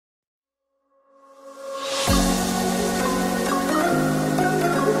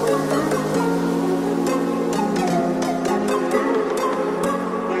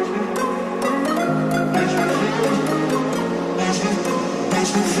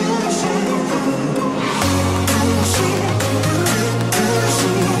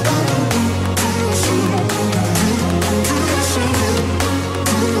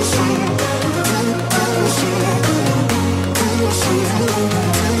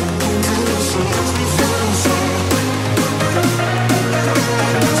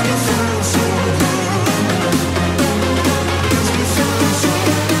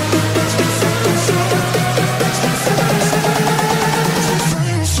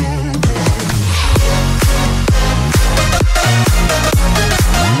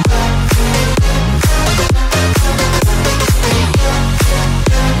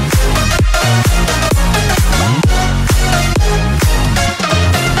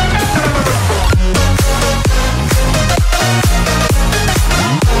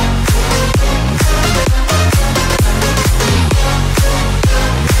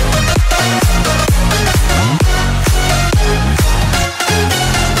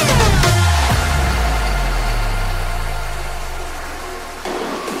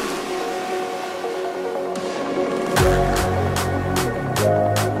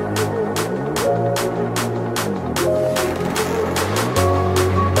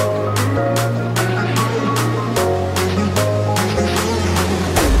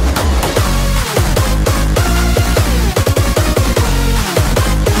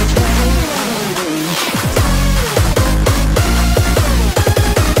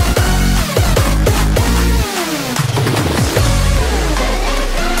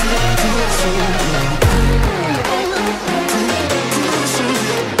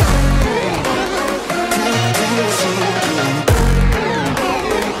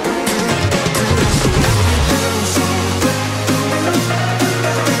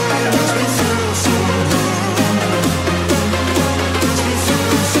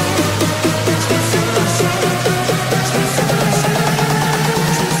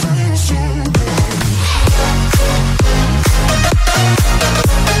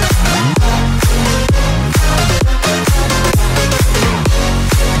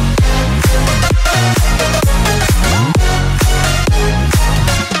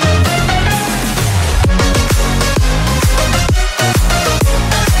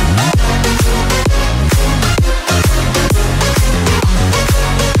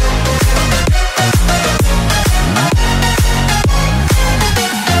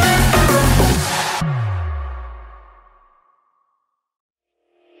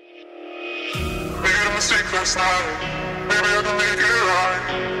last night. Maybe I can make it right.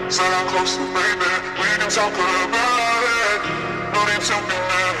 Sit down closer, baby. We can talk about it. No need to be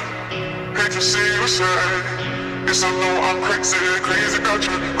mad. Hate to see you sad. Yes, I know I'm crazy, crazy about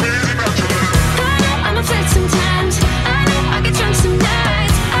you, crazy about you. I know I'm a flirt sometimes. I know I get drunk some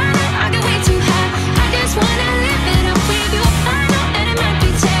nights. I know I get way too high. I just wanna live it up with you. I know that it might be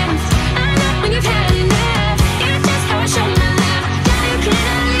tough. I know when you've had enough. It's just how I show my love. Darling, can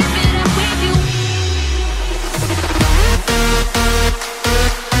I live it up with you?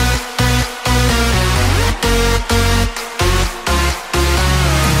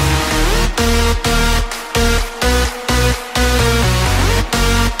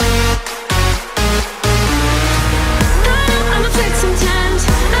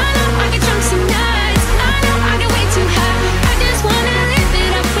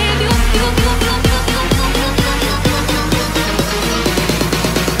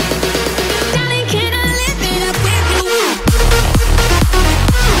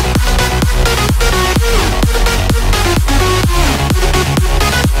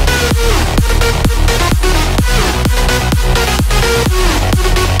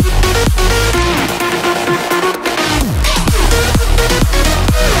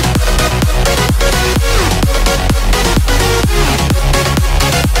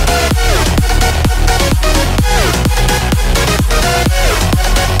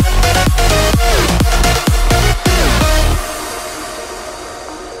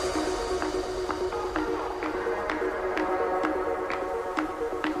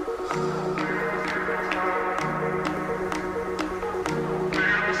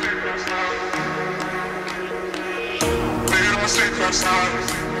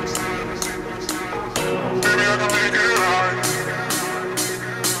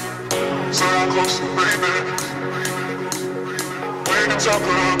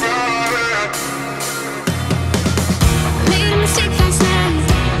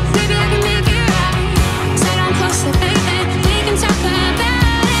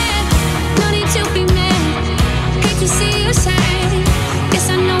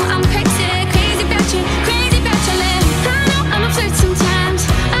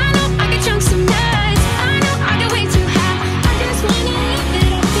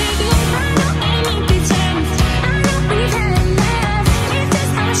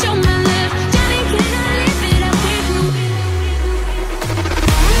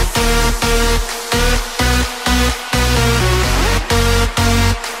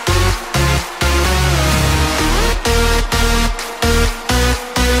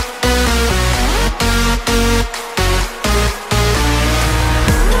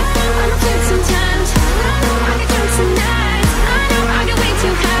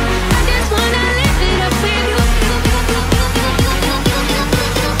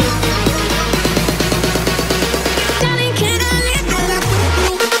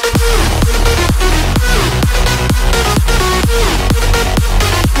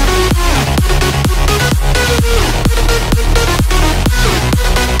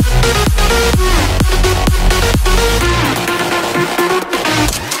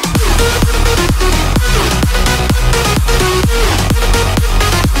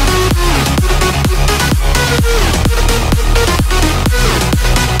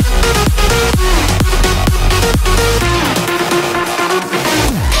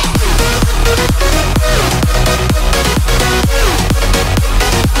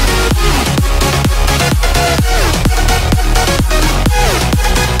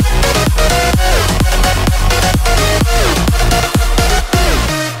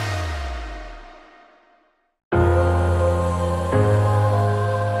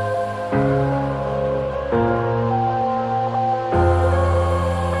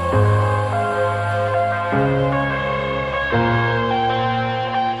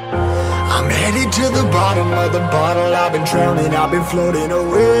 bottom of the bottle, I've been drowning, I've been floating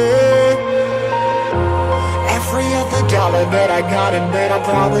away. Every other dollar that I got in bed, I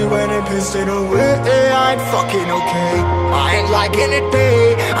probably went and pissed it away. I ain't fucking okay, I ain't liking it,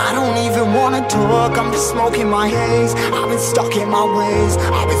 babe. I don't even wanna talk, I'm just smoking my haze. I've been stuck in my ways,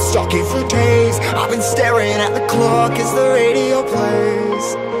 I've been stuck here for days. I've been staring at the clock as the radio plays.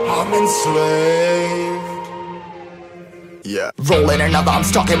 I'm enslaved. Yeah. Rolling another, I'm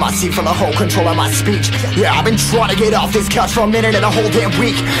stuck in my seat for the whole control of my speech. Yeah, I've been trying to get off this couch for a minute and a whole damn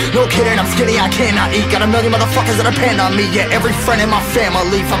week. No kidding, I'm skinny, I cannot eat. Got a million motherfuckers that depend on me. Yeah, every friend in my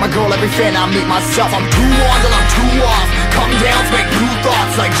family. From a girl, every fan I meet myself. I'm too on till I'm too off. Come down to make new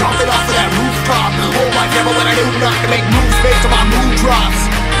thoughts, like jumping off of that rooftop. Whole life never when I do nothing to make moves based on my mood drops.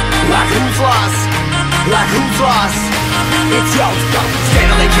 Like who's lost? Like who's lost? It's yo,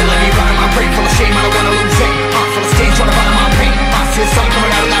 steadily killing me, running my brain full of shame. I don't wanna lose it. Full of stage, trying to find my pain. I see the sun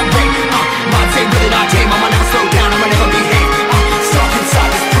coming out of that rain. Minds ain't really not tame. I'ma never slow down, I'ma never behave. Stuck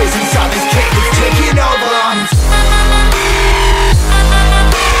inside this prison, inside this cage, it's taking over.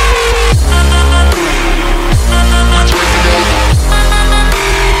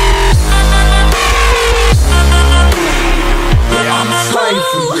 Yeah, I'm a slave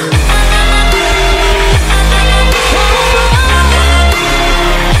for you.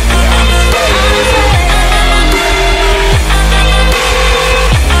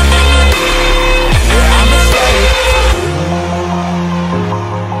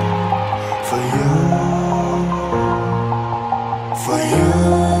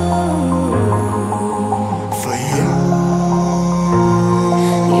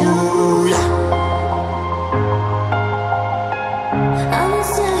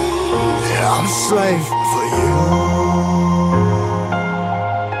 I'm a slave for you.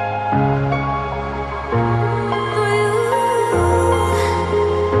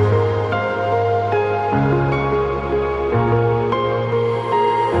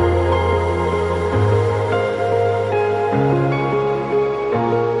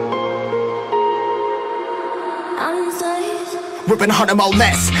 Ripping harder, more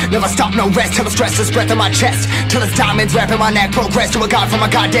less. Never stop, no rest. Till the stress is breath in my chest. Till it's diamonds wrapping my neck. Progress to a god from a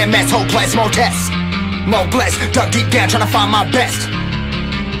goddamn mess. Hopeless, more tests, more blessed. Dug deep down trying to find my best.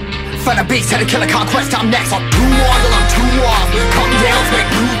 Find a beast, had to kill a conquest. I'm next. I'm too on till I'm too off. Come down to make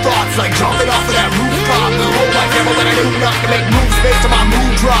new thoughts, like jumping off of that rooftop. Whole life never when I do nothing to make moves based on my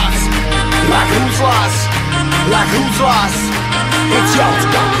mood drops. Like who's lost? Like who's lost? It's yo,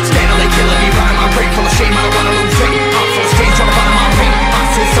 steadily killing me, running my brain full of shame. I don't wanna lose it. Full of stage, trying to find my pain.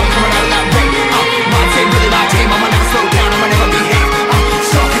 I see the sun coming out of that rain. Minds ain't really not tame. I'ma never slow down, I'ma never behave.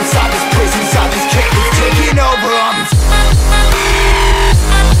 Stuck inside this prison, inside this cage, it's taking over.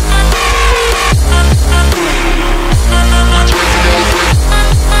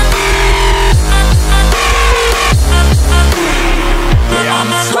 Yeah,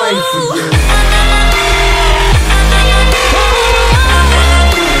 I'm a slave for you.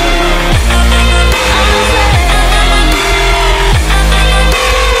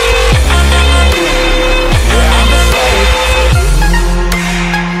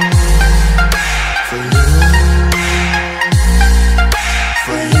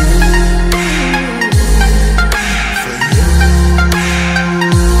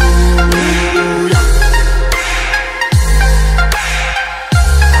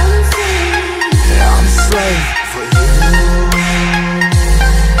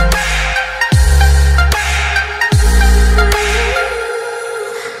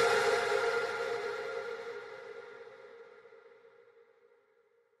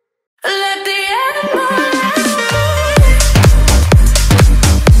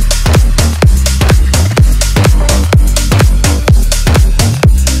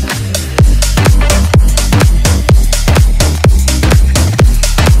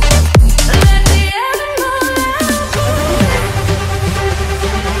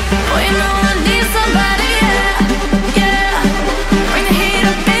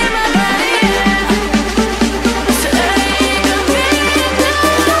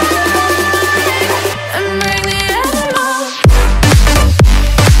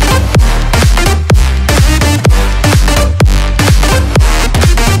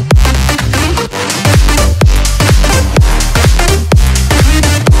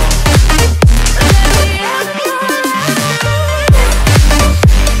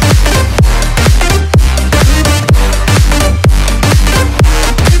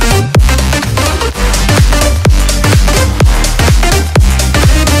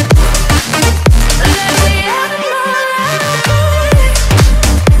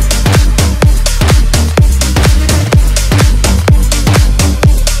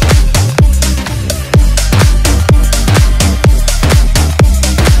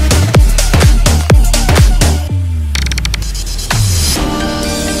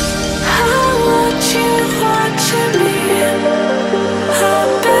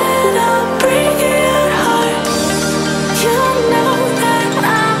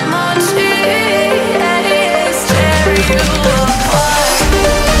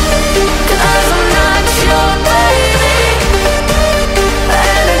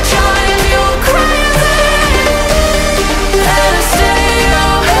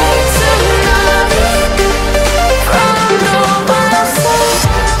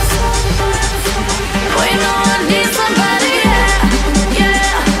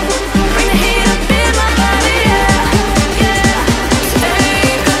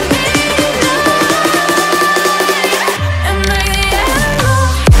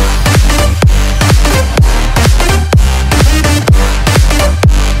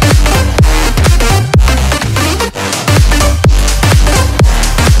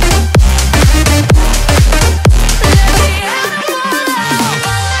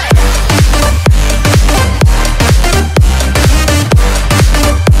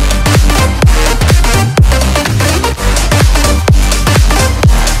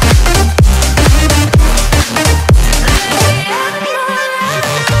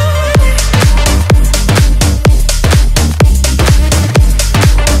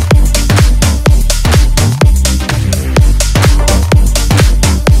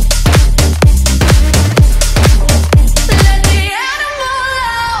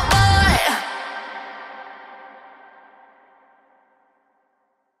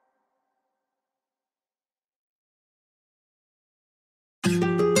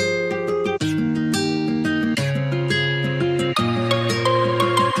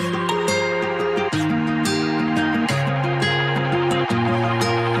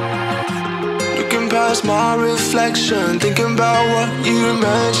 reflection, thinking about what you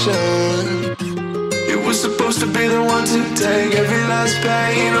mentioned. You were supposed to be the one to take every last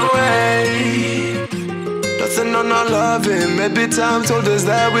pain away. Nothing on our loving, maybe time told us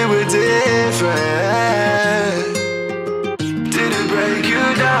that we were different. Did it break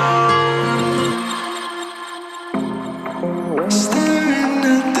you down? Staring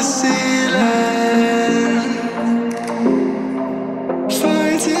at the ceiling,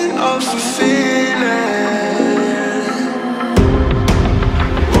 fighting off a feeling.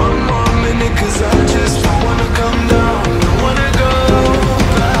 One more minute, 'cause I just don't wanna come down. Don't wanna go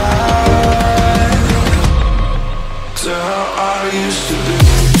back to how I used to be.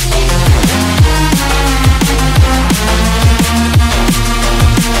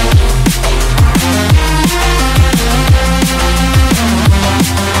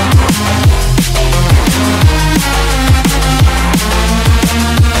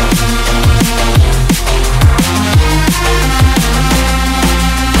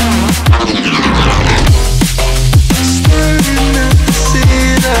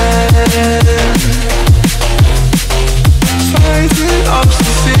 Fighting up the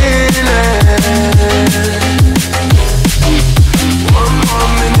feeling. One more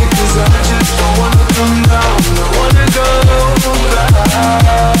minute, 'cause I just don't wanna come down. Don't wanna go back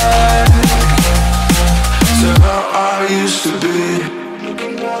to how I used to be.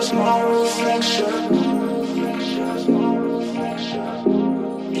 Looking past my reflection,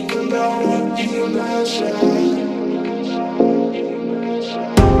 thinking about what you mentioned.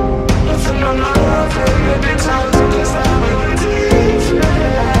 Nothing on my life, maybe time to just have a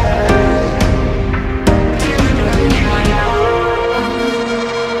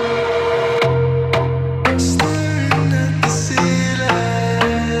staring at the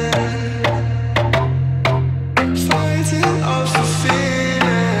ceiling, fighting off a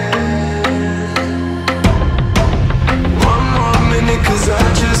feeling. One more minute, 'cause I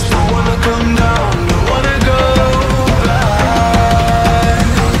just don't wanna come down. Don't wanna go back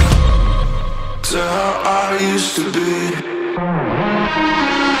to how I used to be.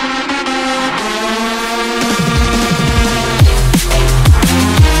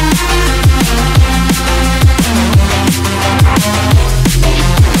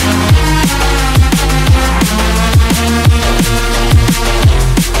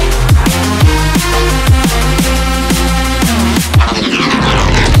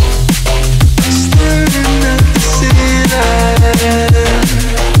 Staring at the ceiling,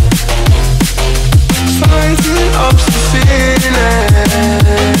 fighting up the feeling.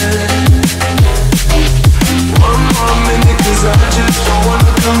 One more minute, 'cause I just don't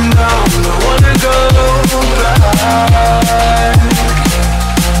wanna come down. Don't wanna go back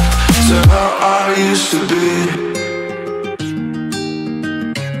to how I used to be.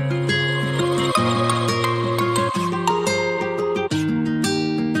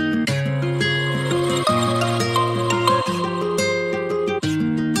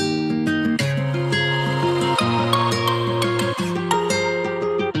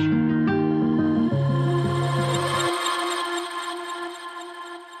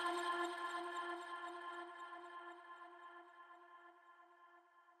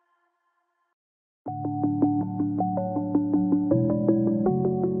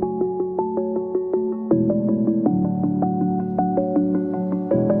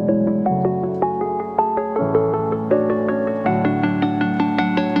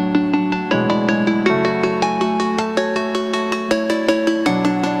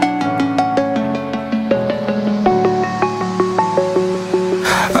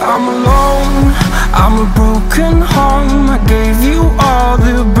 I'm alone, I'm a broken home. I gave you all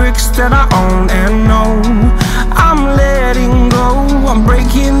the bricks that I own and know. I'm letting go, I'm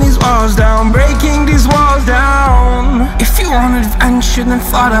breaking these walls down, breaking these walls down. If you want adventure, then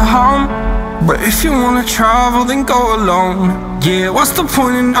fly to home. But if you wanna travel, then go alone. Yeah, what's the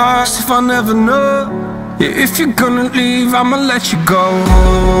point in us if I never know? Yeah, if you're gonna leave, I'ma let you go.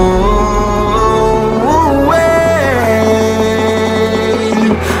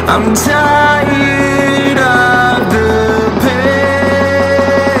 I'm tired of the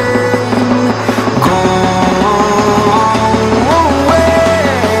pain. Go away.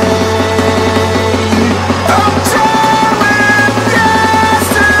 I'm tired of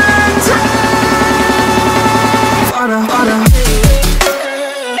yesterday.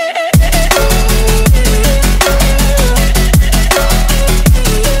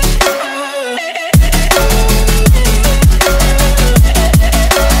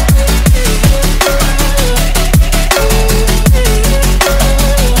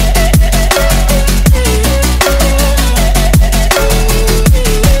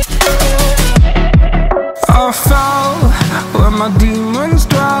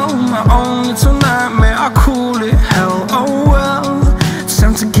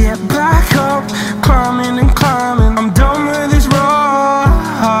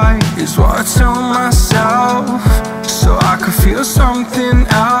 something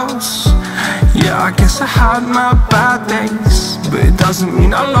else. Yeah, I guess I had my bad days, but it doesn't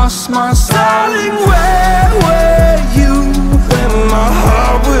mean I lost my style. Darling, where were you when my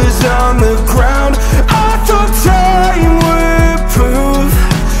heart was on the ground? I thought time would prove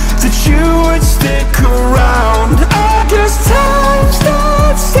that you would stick around. I guess time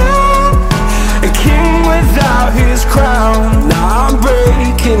stood still, a king without his crown. Now I'm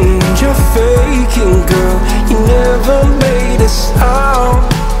breaking and you're faking, girl. You never made a sound.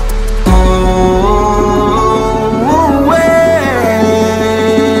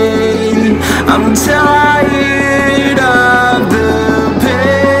 I'm tired of the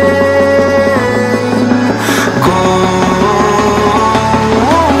pain. Go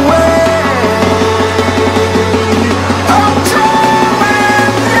away. I'm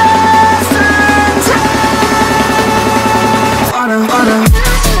driving yesterday.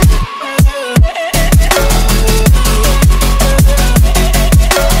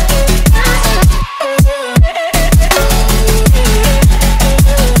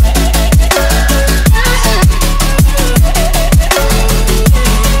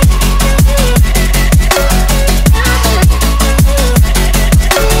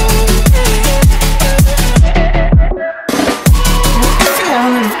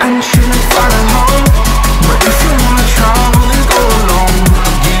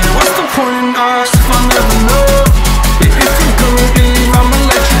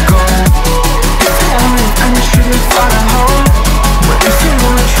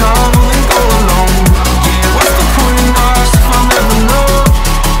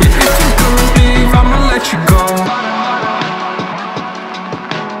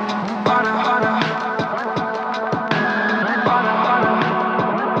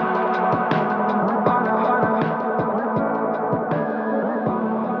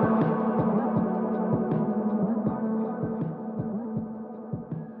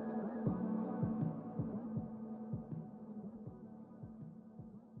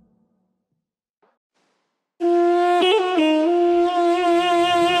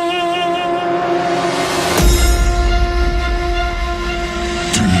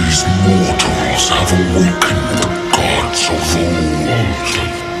 Mortals have awakened the gods of old.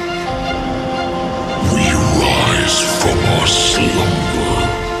 We rise from our slumber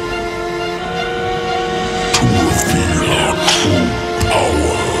to reveal our true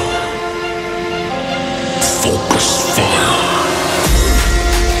power. Focus fire.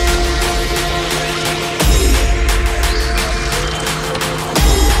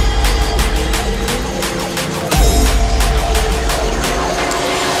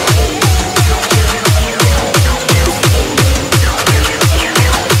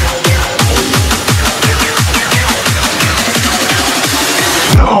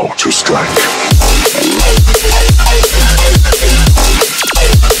 To strike.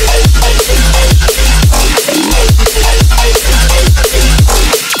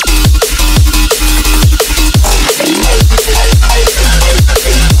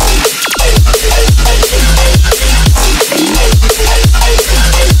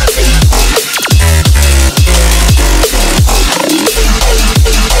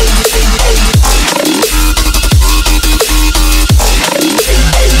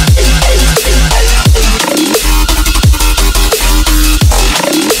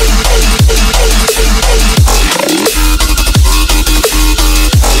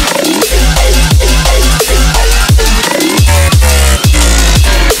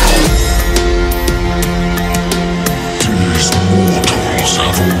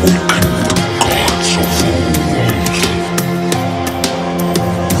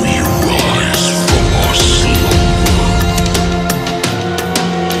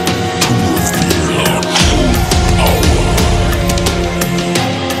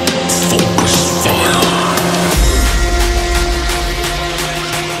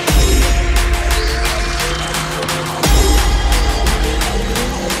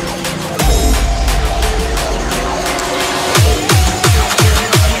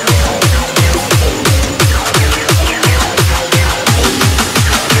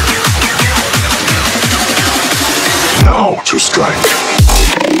 To strike.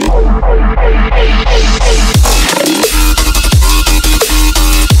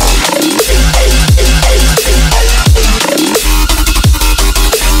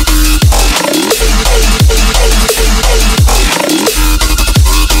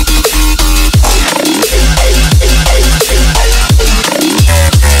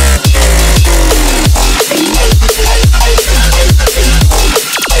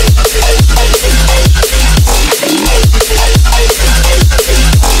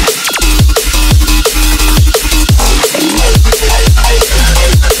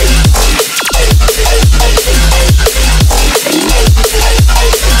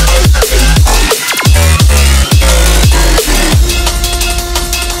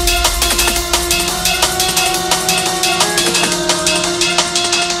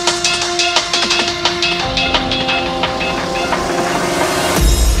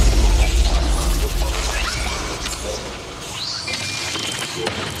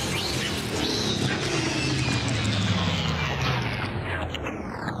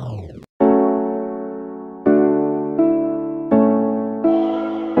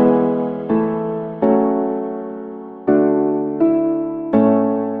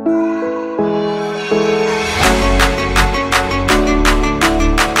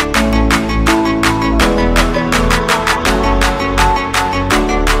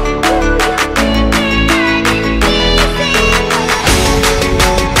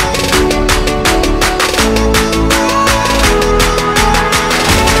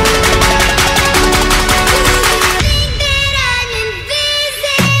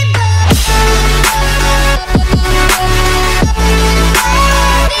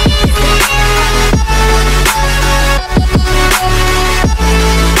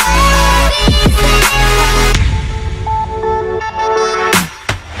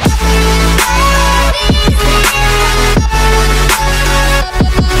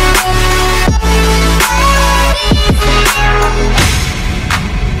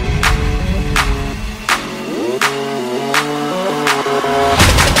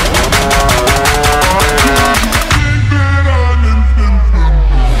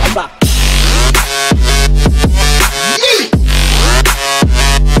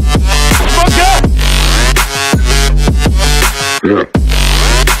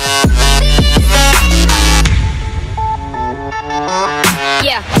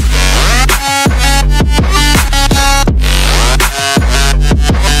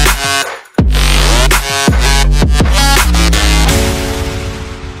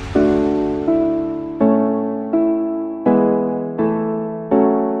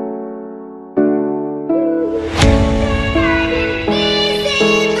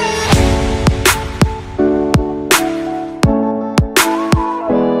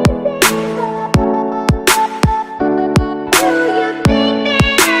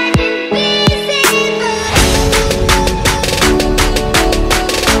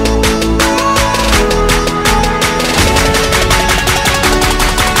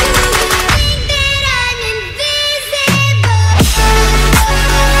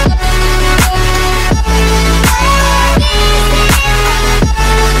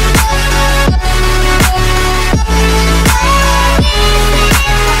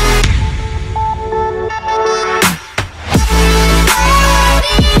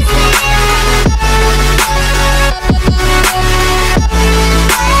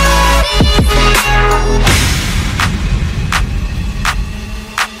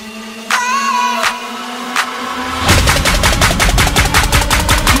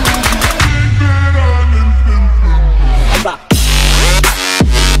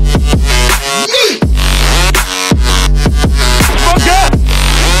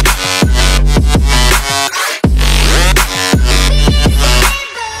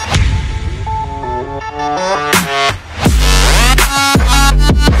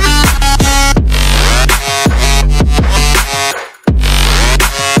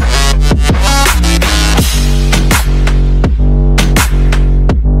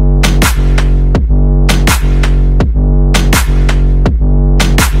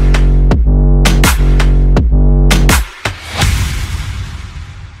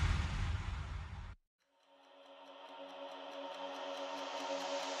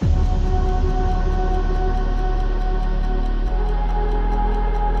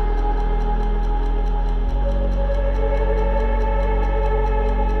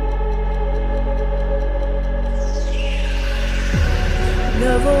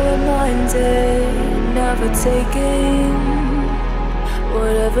 taking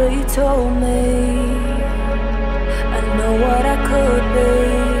whatever you told me. I know what I could be,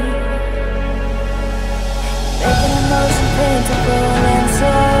 making emotion paintable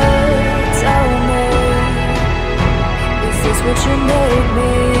inside. Tell me, is this what you made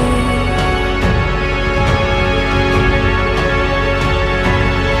me?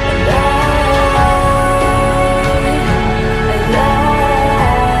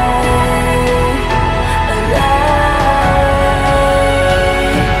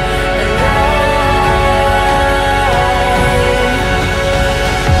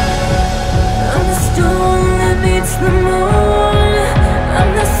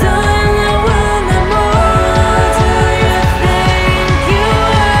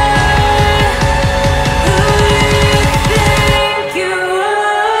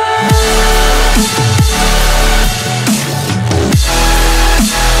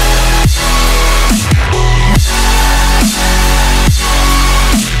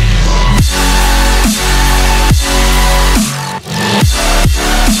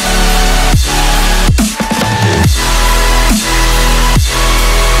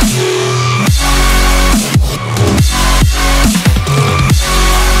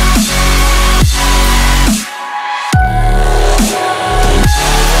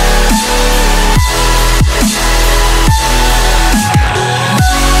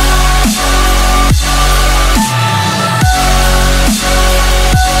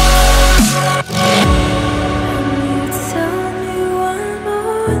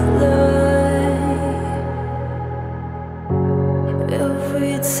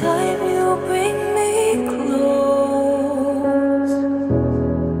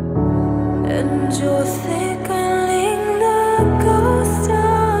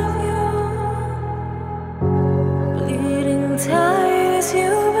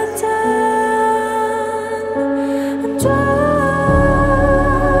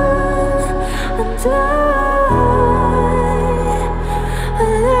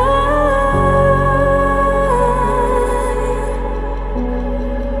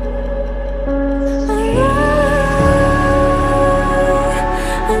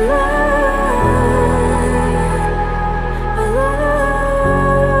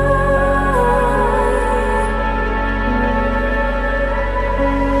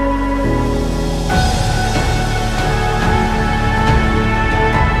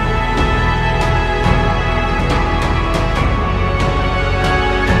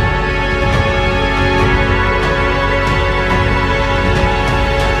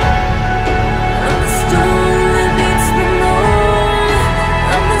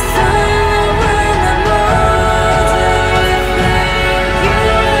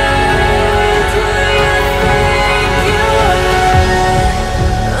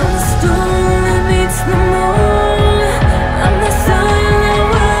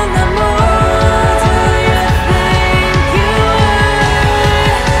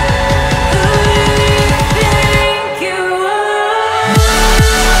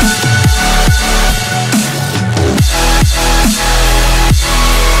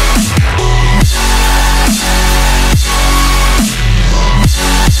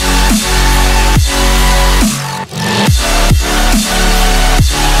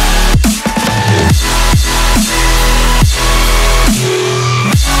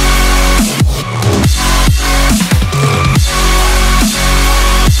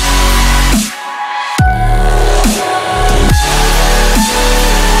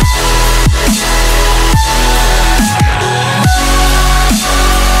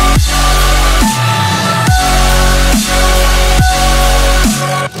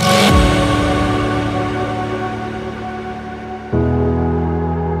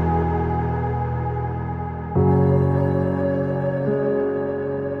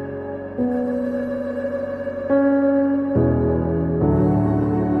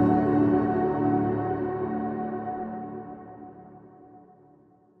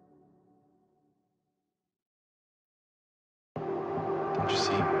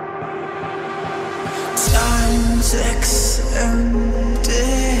 Asics and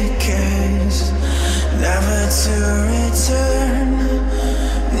decades, never to return,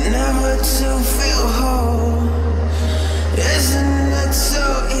 never to feel whole. Isn't it so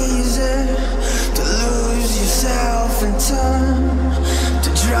easy to lose yourself in time, to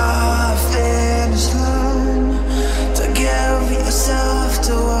draw a finish line, to give yourself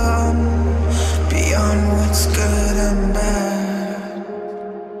to one beyond what's good and bad?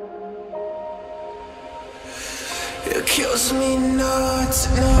 It kills me not to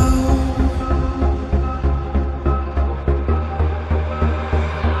know.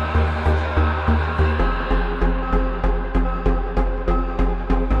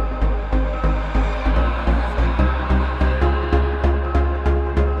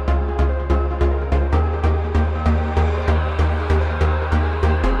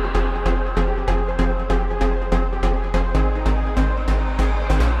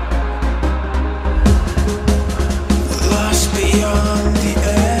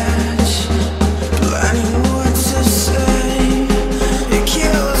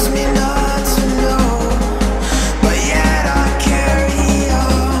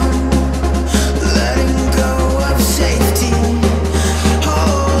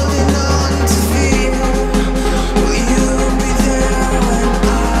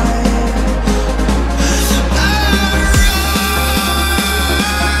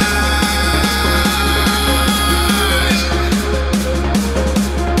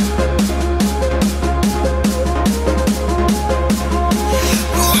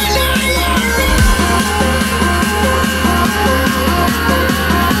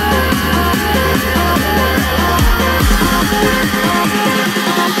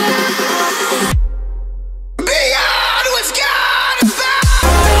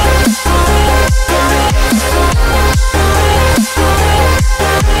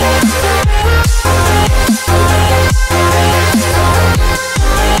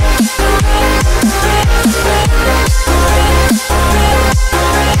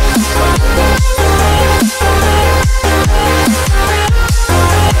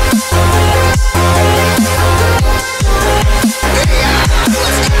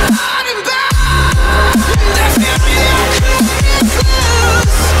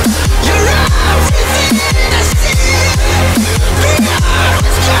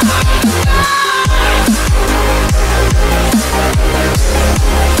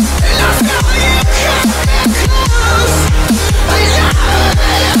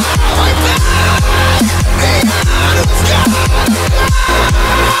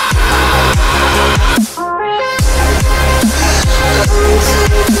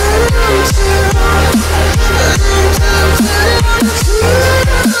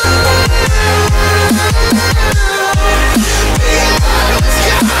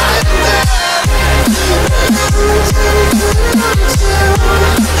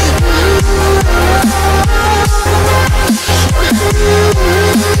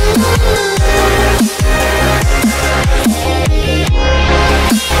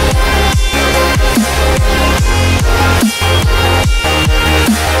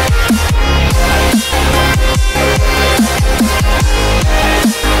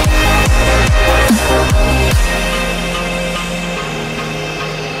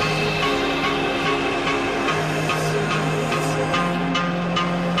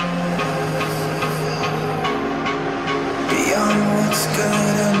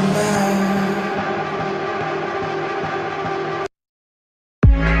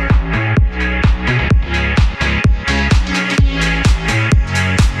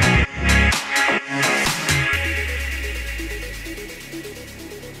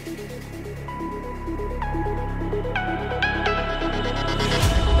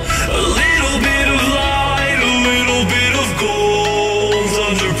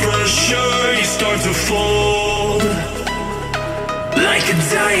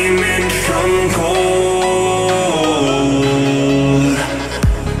 diamond from gold.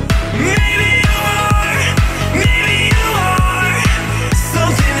 Maybe you are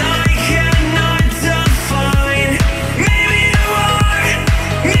something I cannot define. Maybe you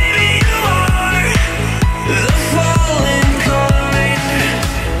are the fallen kind.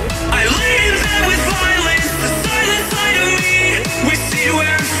 I lay in bed with violence, the silent side of me. We see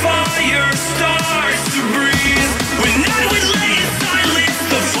where fire starts to breathe. When I would lay in silence,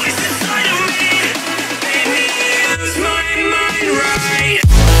 the voice inside of me made me use my mind right.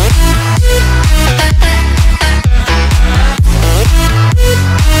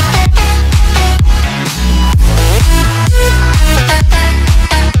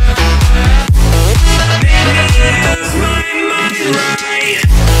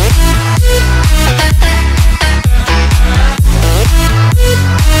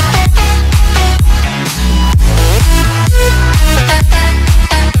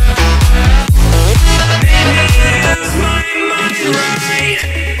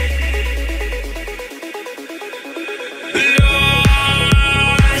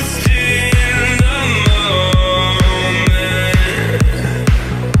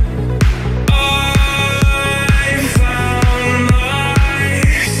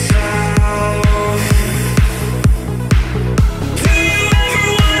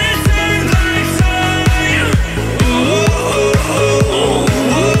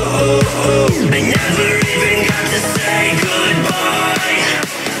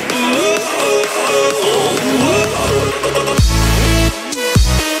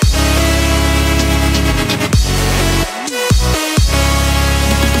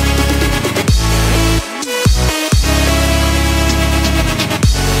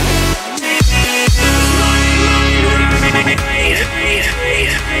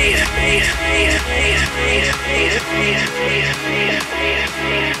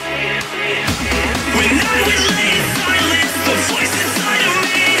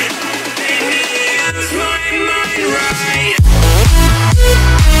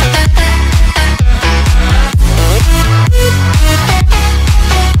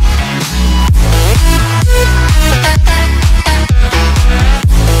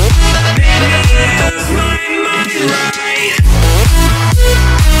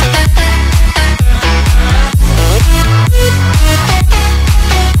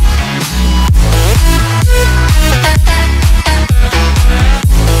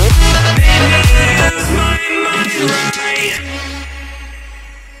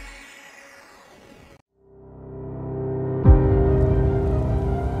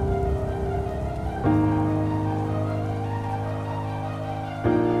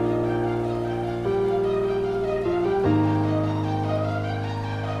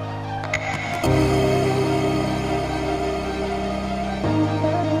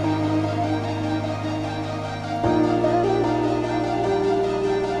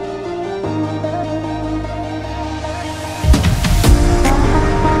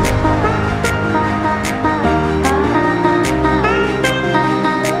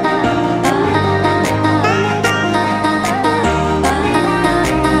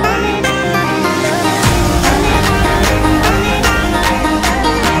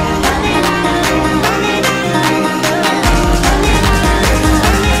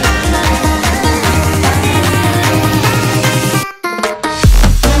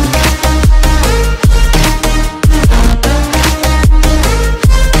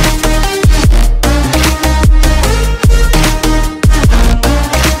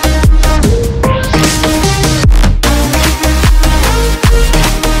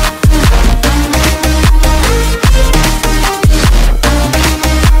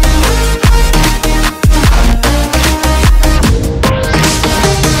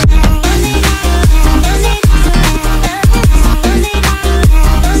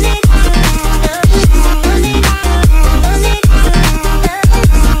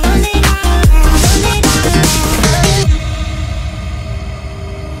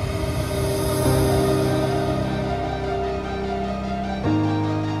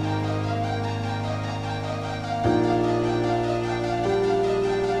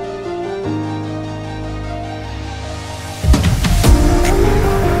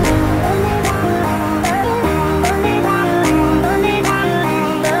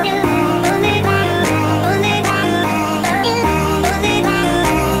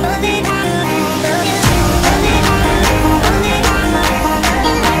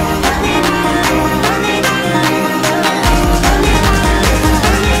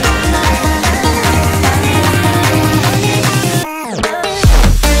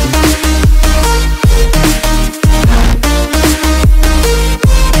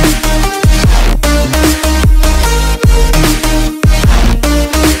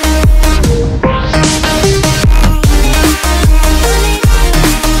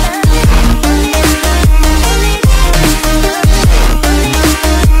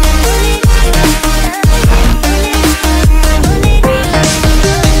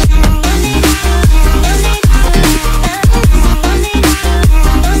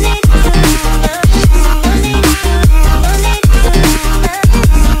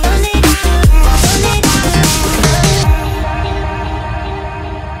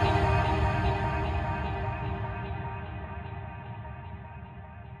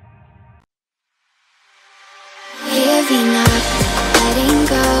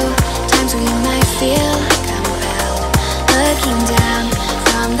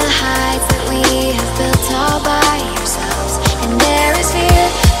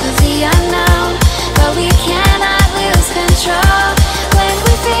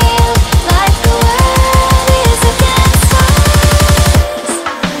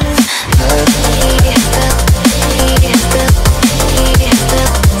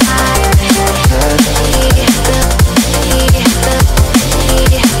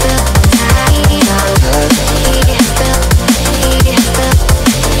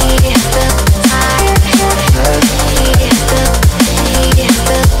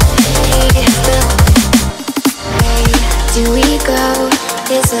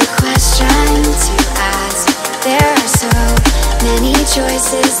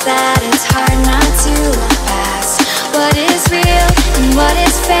 choices that it's hard not to look past. What is real and what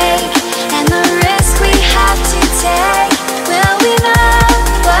is fake, and the risk we have to take. Will we know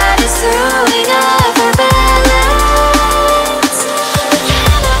what is throwing off our balance? We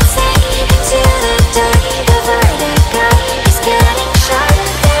cannot sink into the dark. The vertigo is getting sharp.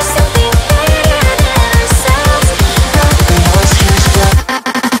 There's something bigger than ourselves.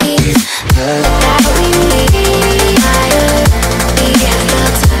 That we need.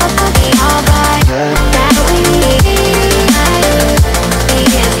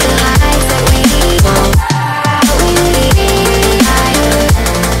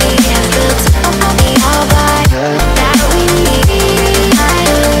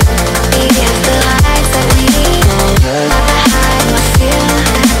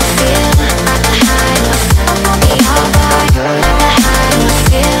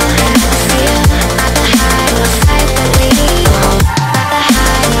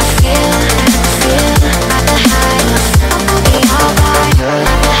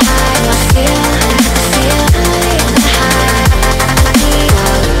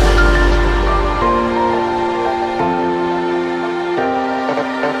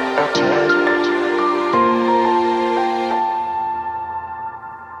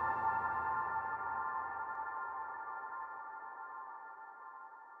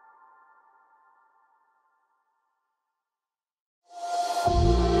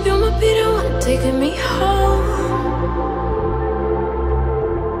 You might be the one taking me home.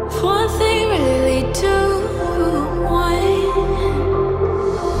 One thing really lead to one.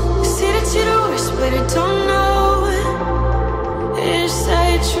 You say that you're the worst, but I don't know. Is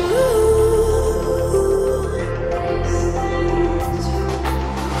that true?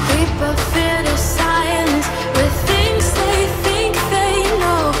 People fear the silence with things they think they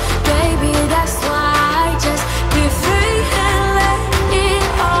know. Baby, that's why I just be free and let it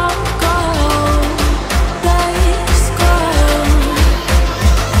all go. Let's go.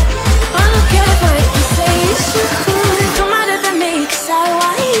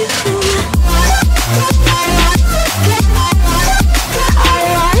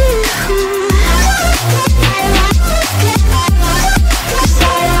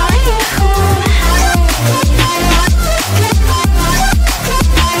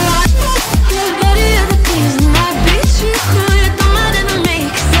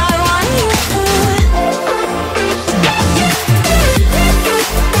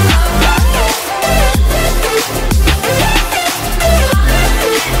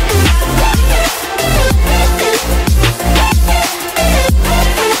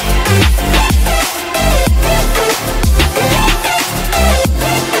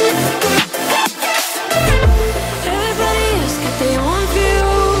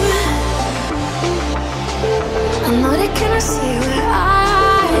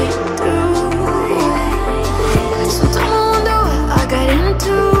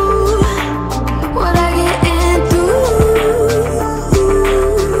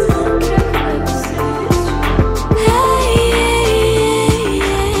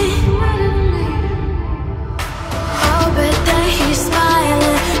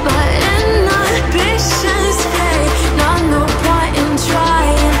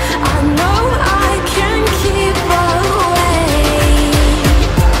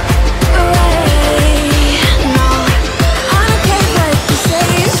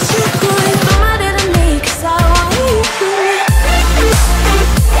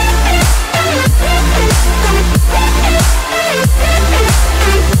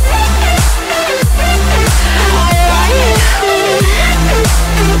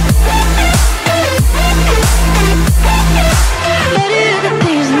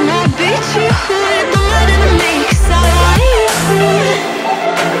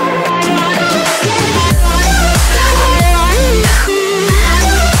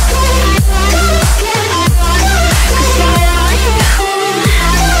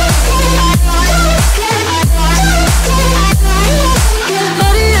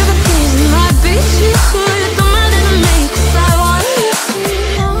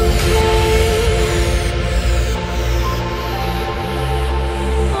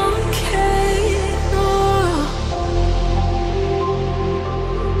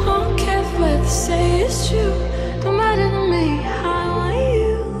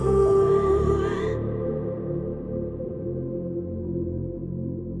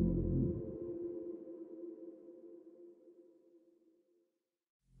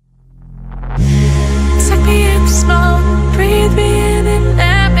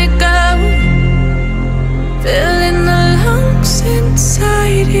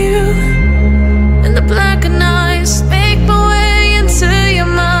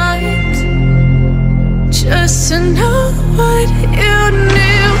 what you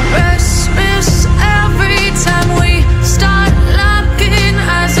knew. Restless every time we start locking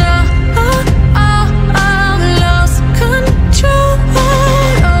eyes. Lost control.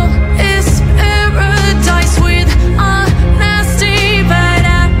 Oh, it's paradise with honesty, but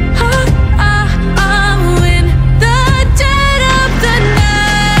I'm in the dead of the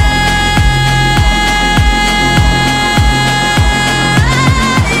night.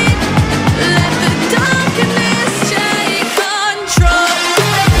 Let the darkness take control.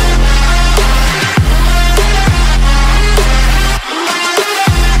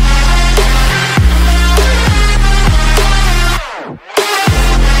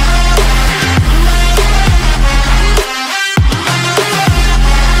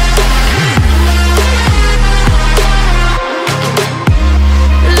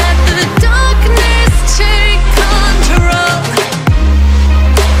 Let the darkness take control.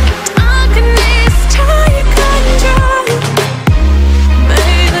 Darkness take control.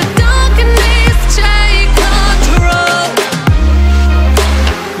 May the darkness take control.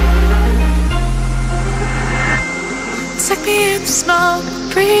 Take me in the smoke,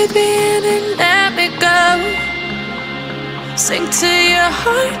 breathe me in and let me go. Sink to your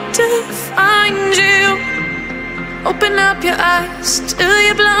heart to find you. Open up your eyes till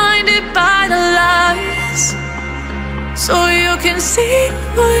you're blinded by the lies, so you can see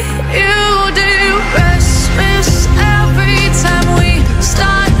what you do. Restless every time we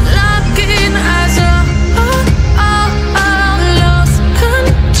start locking eyes. Lost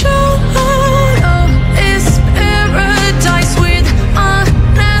control. Oh, it's paradise with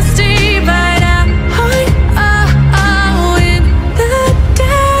honesty, but I'm in the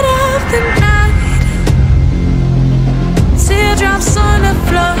dead of the night. Teardrops on the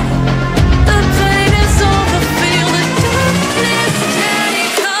floor. The pain is over. Feel the darkness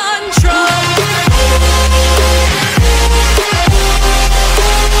take control. Darkness take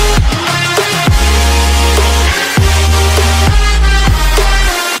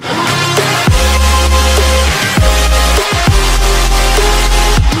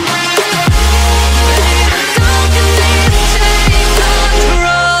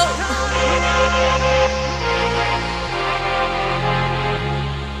control.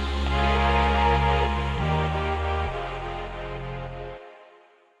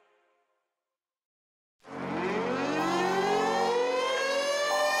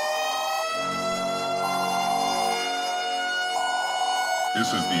 This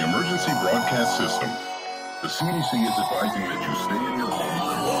is the emergency broadcast system. The CDC is advising that you stay in your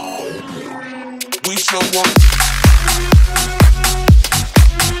home. We show up.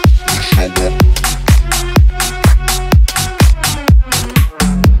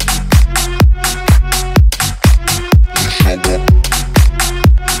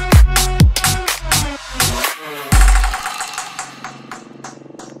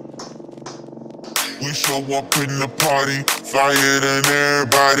 We show up in the party, flyer than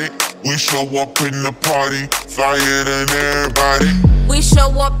everybody. We show up in the party, flyer than everybody. We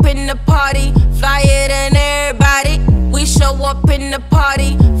show up in the party, flyer than everybody. We show up in the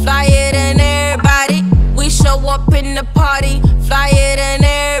party, flyer than everybody. We show up in the party, flyer than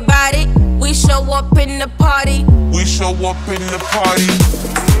everybody. We show up in the party. We show up in the party.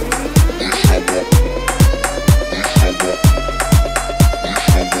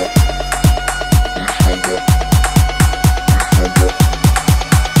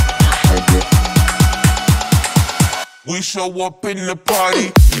 We show up in the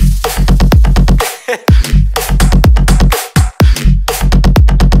party.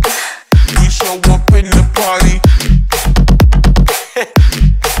 We show up in the party.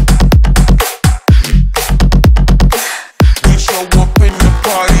 We show up in the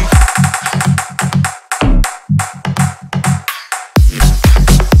party.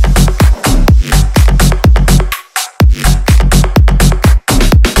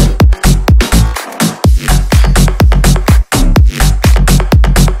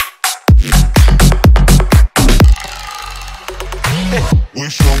 We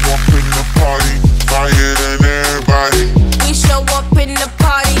show up in the party, flyer than everybody. We show up in the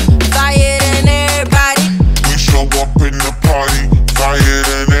party, flyer than everybody. We show up in the party, flyer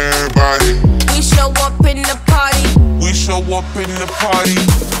than everybody. We show up in the party. We show up in the party.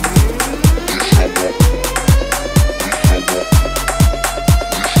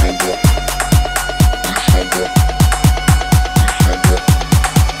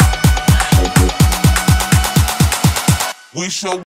 We show